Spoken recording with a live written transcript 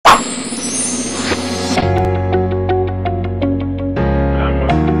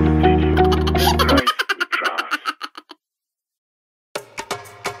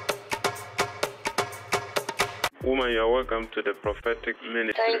welcome to the prophetic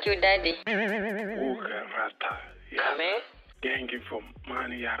ministry. Thank you, Daddy. Amen. Thank you for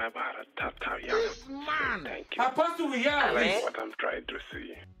money, Yarabara, Tata, Man. Thank you. Apostle, we have I like what I'm trying to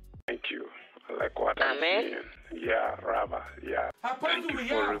see. Thank you. I like what I'm seeing. Yeah, Rabba, yeah. Thank you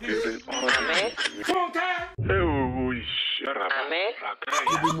for revealing all this to me. Oh, shut up. Amen.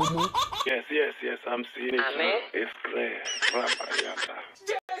 Yes, I'm seeing it. Amen. It's clear. Rabba, Yata.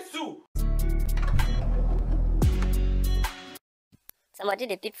 Somebody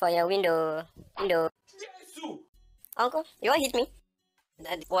did peep for your window. Uncle, you want to hit me?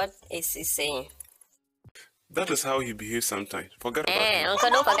 Daddy, what is he saying? That is how he behaves sometimes. Forget about it. Uncle,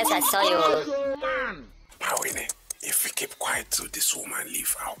 don't forget I saw you. Mawine, if we keep quiet till this woman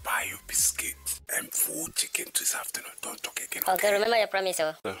leave, I'll buy you biscuits and full chicken this afternoon. Don't talk again. Okay, remember your promise,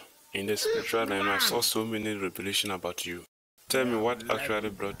 sir. In the spiritual realm, I saw so many revelations about you. Tell me what actually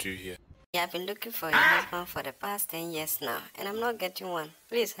brought you here. I have been looking for a husband for the past 10 years now, and I'm not getting one.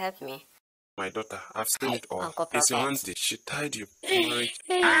 Please help me. My daughter, I've seen it all. Uncle It's your Prophet. auntie. She tied you.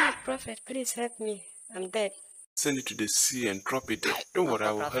 Prophet, please help me. I'm dead. Send it to the sea and drop it there. Don't worry,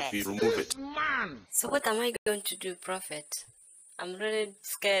 I will help you remove it. So what am I going to do, Prophet? I'm really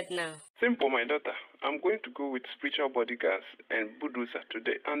scared now. Simple, my daughter. I'm going to go with spiritual bodyguards and bulldozer to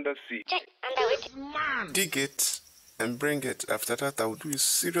the undersea. Dig it and bring it. After that, I will do a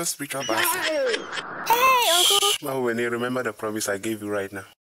serious spiritual bath. Hey, Uncle. Now, when you remember the promise I gave you right now.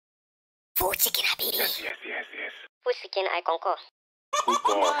 Full chicken, Abidi. Yes. Full chicken, I concur.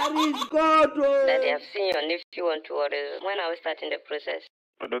 Daddy, I've seen your nephew on tour. When are we starting the process?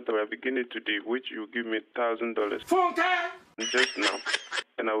 My daughter, we are beginning today, which you give me $1,000 just now,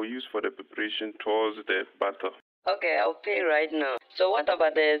 and I will use for the preparation towards the battle. Okay, I'll pay right now. So what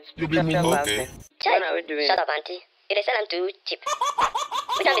about the spiritual bathing? When are we doing Shut up, auntie. You dey sell them too cheap.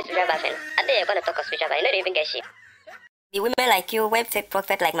 We don't be spiritual bathing. I think you're going to talk of spiritual bathing. You don't even get shit. The women like you, web fake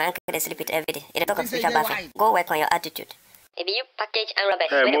prophet like my uncle, they sleep with every day. You talk of spiritual bathing. Go work on your attitude. Maybe you package and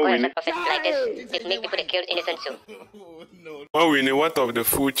rubbish. When you call yourself prophet like this, it make people kill innocent too. Mawine, what of the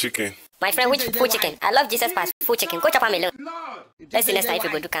full chicken? My friend, which full chicken? I love Jesus past full chicken. Go chop him alone. Let's see next time if you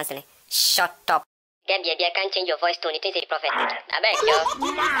go do counseling. Shut up. Get baby, I can't change your voice tone. It is a prophet. I beg you.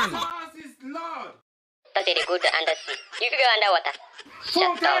 That's it, go to undersea. You figure underwater.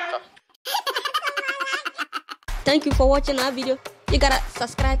 Shut up. Thank you for watching our video. You gotta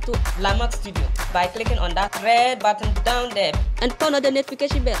subscribe to Landmark Studio by clicking on that red button down there and turn on the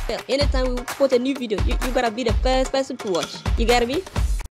notification bell. Anytime we put a new video, you gotta be the first person to watch. You get me?